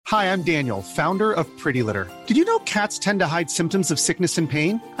Hi, I'm Daniel, founder of Pretty Litter. Did you know cats tend to hide symptoms of sickness and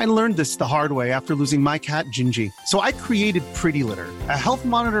pain? I learned this the hard way after losing my cat, Gingy. So I created Pretty Litter, a health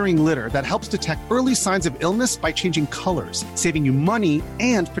monitoring litter that helps detect early signs of illness by changing colors, saving you money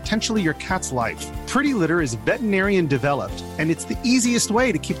and potentially your cat's life. Pretty Litter is veterinarian developed, and it's the easiest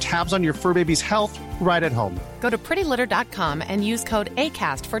way to keep tabs on your fur baby's health right at home. Go to prettylitter.com and use code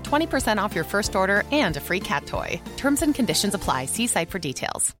ACAST for 20% off your first order and a free cat toy. Terms and conditions apply. See site for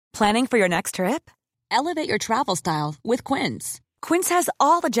details. Planning for your next trip? Elevate your travel style with Quince. Quince has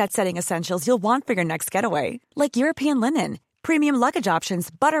all the jet-setting essentials you'll want for your next getaway, like European linen, premium luggage options,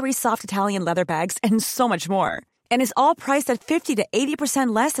 buttery soft Italian leather bags, and so much more. And is all priced at 50 to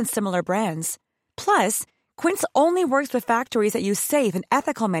 80% less than similar brands. Plus, Quince only works with factories that use safe and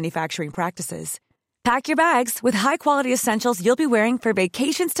ethical manufacturing practices. Pack your bags with high-quality essentials you'll be wearing for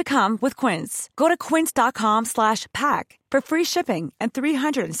vacations to come with Quince. Go to quince.com/pack for free shipping and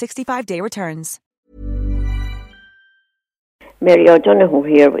 365-day returns. Mary O'Donoghue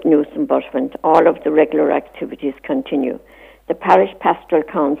here with News and Bushment. All of the regular activities continue. The Parish Pastoral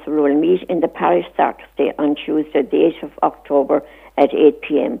Council will meet in the Parish Sacristy on Tuesday, the 8th of October at 8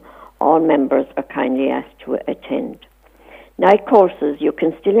 p.m. All members are kindly asked to attend. Night courses, you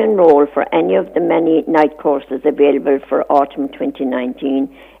can still enroll for any of the many night courses available for autumn 2019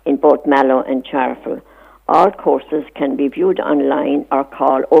 in both Mallow and Charleville. All courses can be viewed online or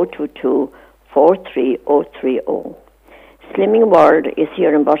call 022 43030. Slimming World is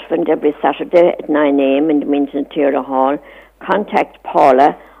here in Bushland every Saturday at 9 a.m. in the Minton Theatre Hall. Contact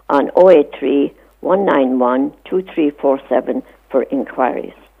Paula on 083 191 2347 for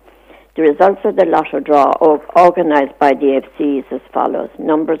inquiries. The results of the lotto draw organised by the AFC is as follows.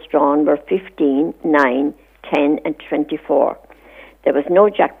 Numbers drawn were 15, 9, 10 and 24. There was no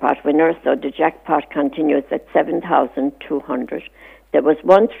jackpot winner, so the jackpot continues at 7,200. There was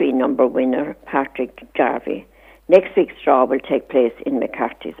one 3-number winner, Patrick Garvey. Next week's draw will take place in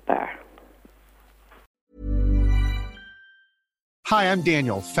McCarthy's Bar. Hi, I'm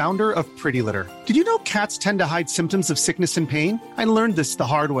Daniel, founder of Pretty Litter. Did you know cats tend to hide symptoms of sickness and pain? I learned this the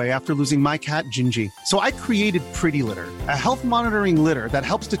hard way after losing my cat, Gingy. So I created Pretty Litter, a health monitoring litter that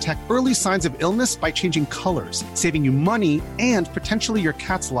helps detect early signs of illness by changing colors, saving you money and potentially your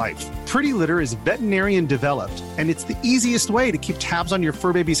cat's life. Pretty Litter is veterinarian developed, and it's the easiest way to keep tabs on your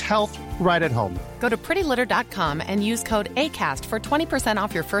fur baby's health right at home. Go to prettylitter.com and use code ACAST for 20%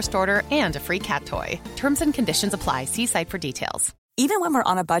 off your first order and a free cat toy. Terms and conditions apply. See site for details. Even when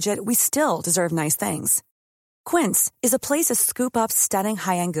we're on a budget, we still deserve nice things. Quince is a place to scoop up stunning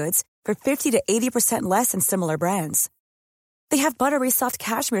high-end goods for 50 to 80% less than similar brands. They have buttery soft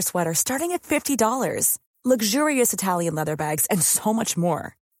cashmere sweaters starting at $50, luxurious Italian leather bags, and so much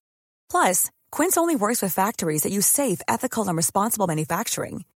more. Plus, Quince only works with factories that use safe, ethical, and responsible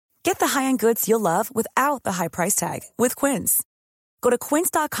manufacturing. Get the high-end goods you'll love without the high price tag with Quince. Go to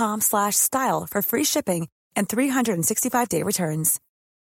quince.com/style for free shipping and 365-day returns.